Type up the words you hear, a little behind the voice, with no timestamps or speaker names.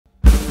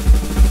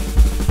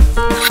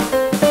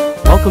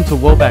Welcome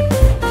to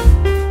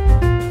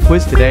WOWHEBAT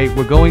quiz. Today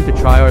we're going to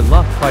try our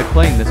luck by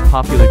playing this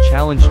popular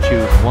challenge.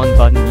 Choose one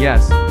button,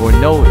 yes or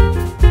no.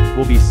 It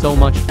will be so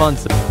much fun.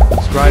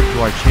 Subscribe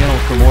to our channel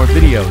for more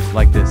videos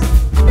like this.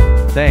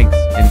 Thanks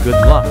and good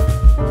luck.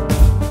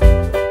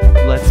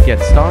 Let's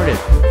get started.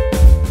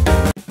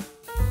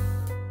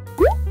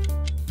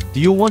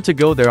 Do you want to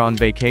go there on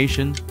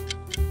vacation?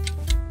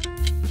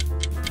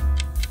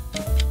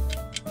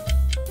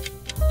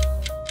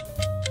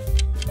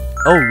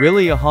 Oh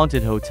really, a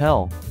haunted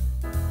hotel?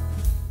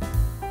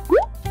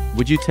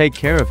 Would you take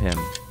care of him?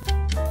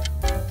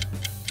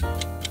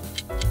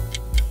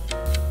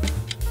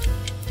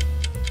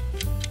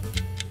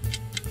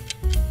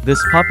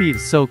 This puppy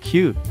is so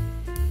cute.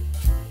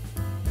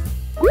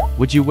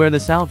 Would you wear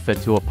this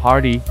outfit to a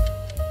party?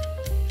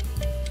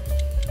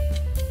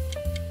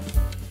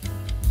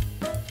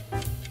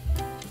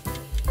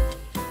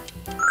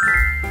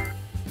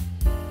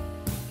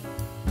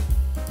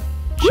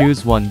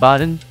 Choose one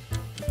button.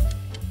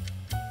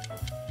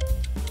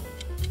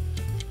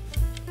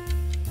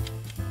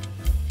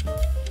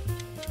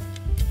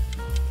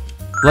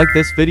 Like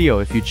this video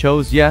if you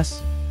chose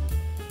yes.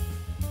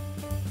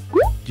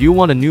 Do you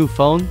want a new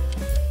phone?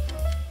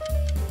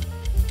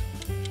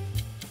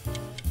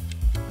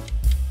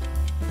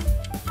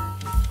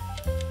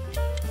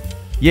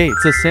 Yay,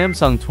 it's a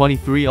Samsung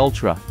 23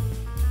 Ultra.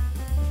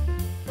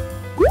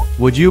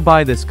 Would you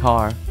buy this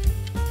car?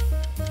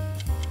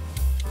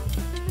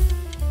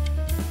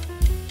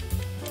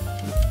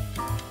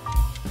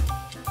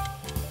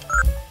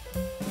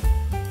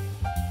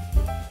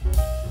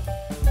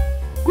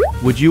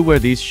 Would you wear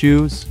these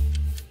shoes?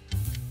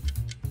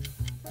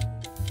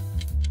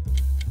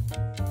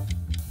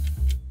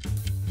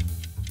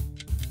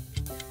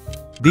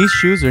 These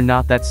shoes are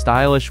not that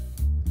stylish.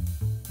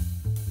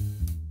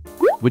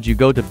 Would you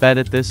go to bed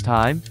at this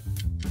time?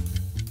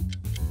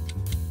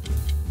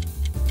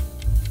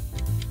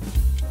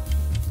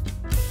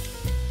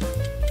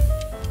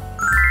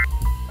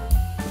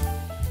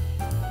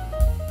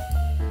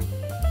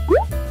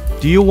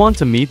 Do you want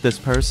to meet this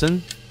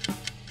person?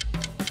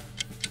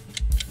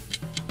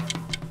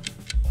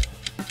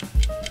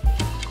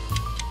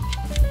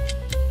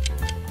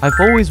 I've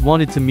always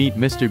wanted to meet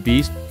Mr.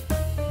 Beast.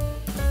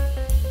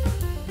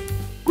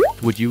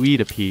 Would you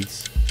eat a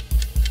piece?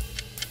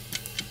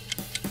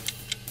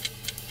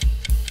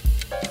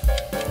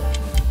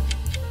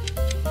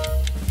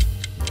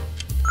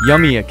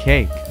 Yummy, a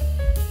cake.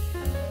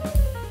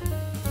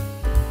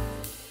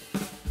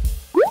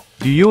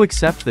 Do you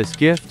accept this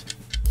gift?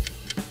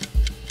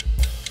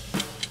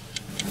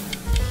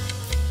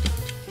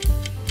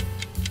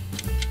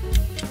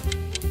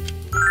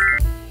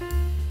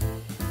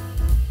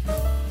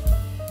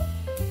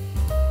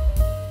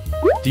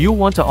 Do you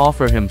want to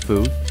offer him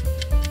food?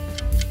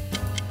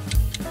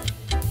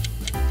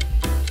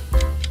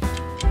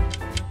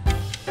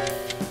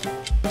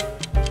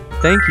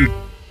 Thank you.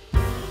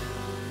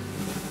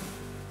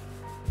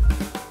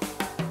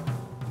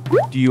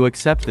 Do you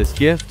accept this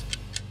gift?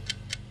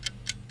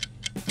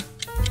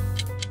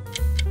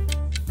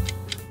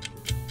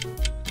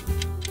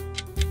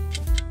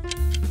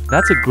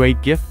 That's a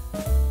great gift.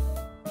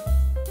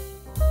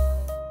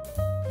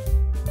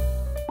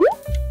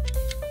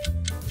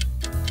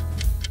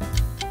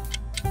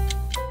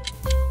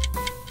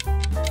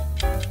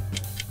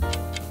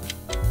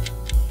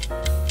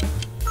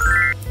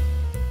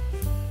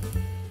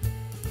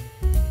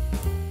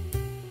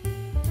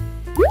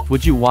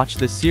 Would you watch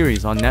this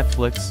series on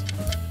Netflix?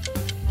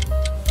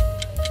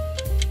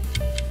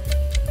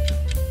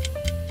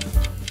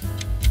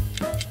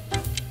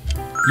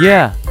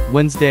 Yeah,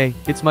 Wednesday,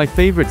 it's my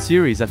favorite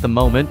series at the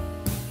moment.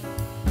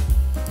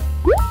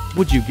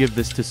 Would you give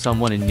this to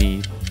someone in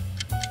need?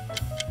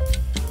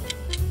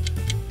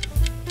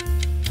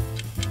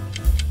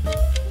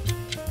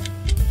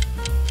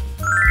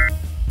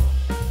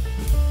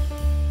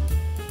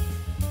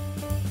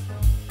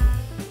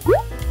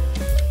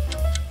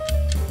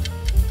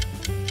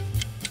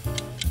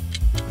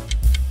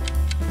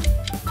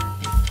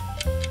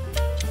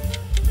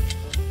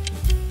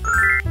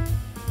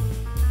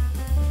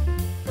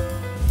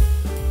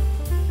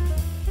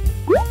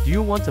 Do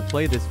you want to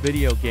play this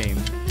video game?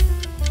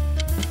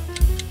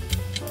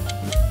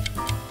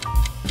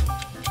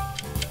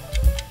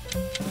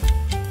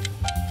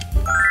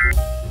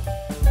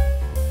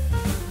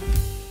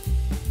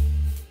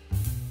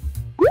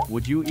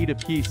 Would you eat a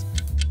piece?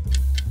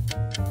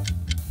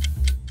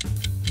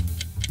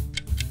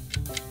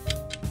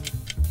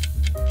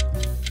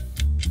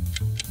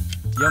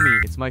 Yummy,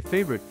 it's my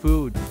favorite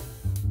food.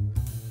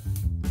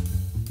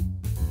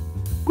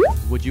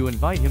 Would you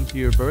invite him to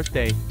your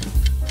birthday?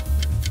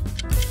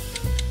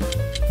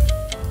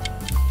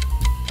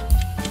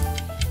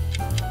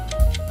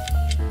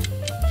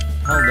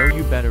 Hell no,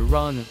 you better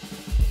run.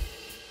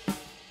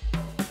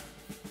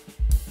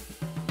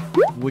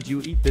 Would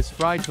you eat this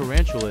fried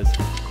tarantulas?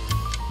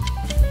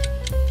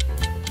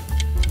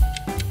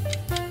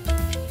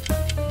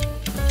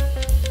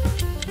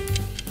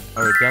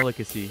 Are a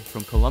delicacy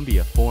from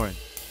Colombia, foreign.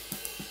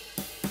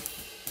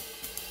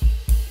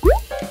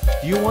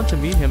 Do you want to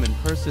meet him in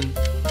person?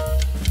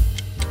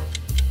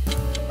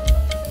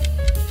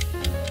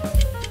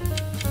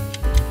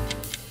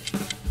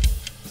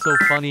 So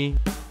funny.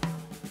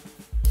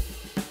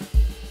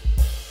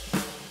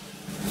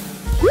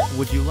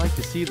 Would you like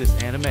to see this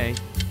anime?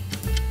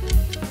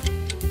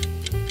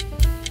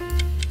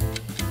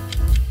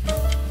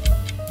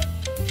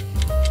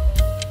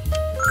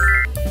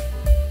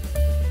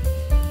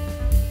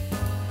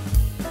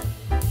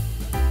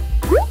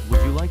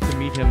 Would you like to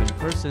meet him in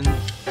person?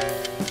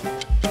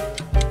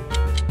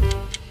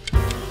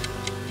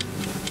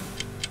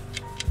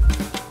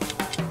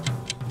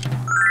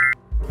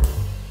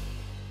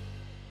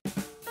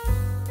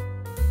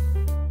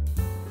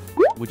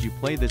 Would you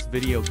play this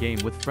video game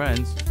with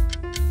friends?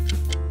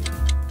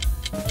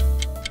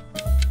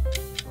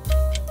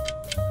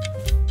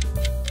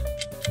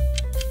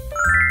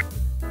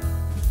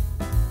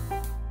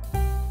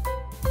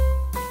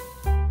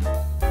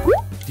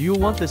 Do you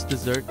want this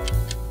dessert?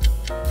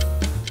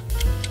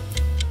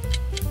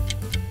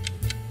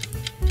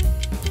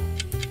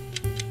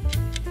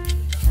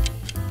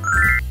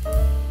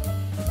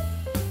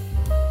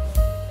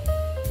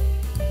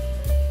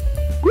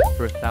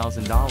 For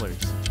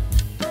 $1,000.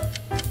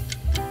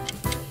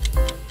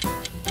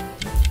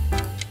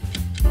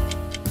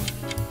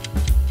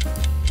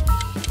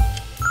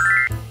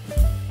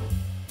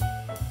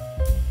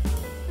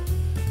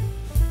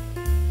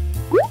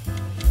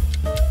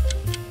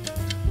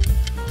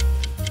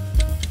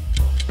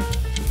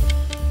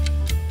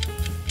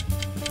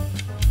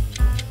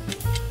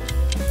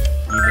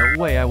 No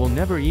way, I will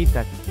never eat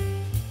that.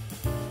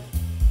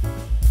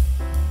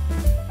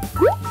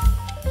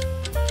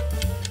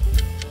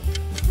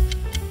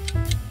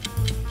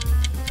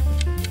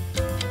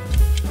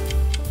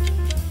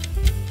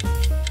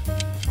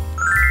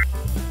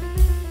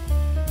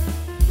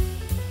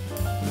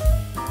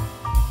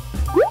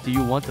 Do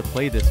you want to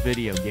play this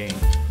video game?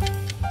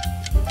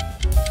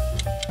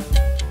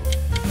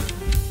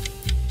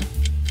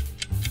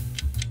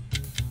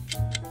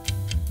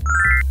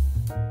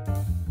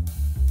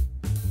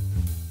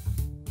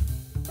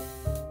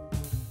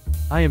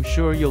 I am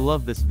sure you'll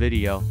love this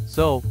video,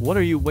 so what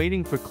are you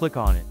waiting for? Click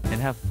on it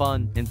and have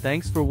fun, and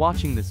thanks for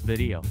watching this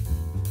video.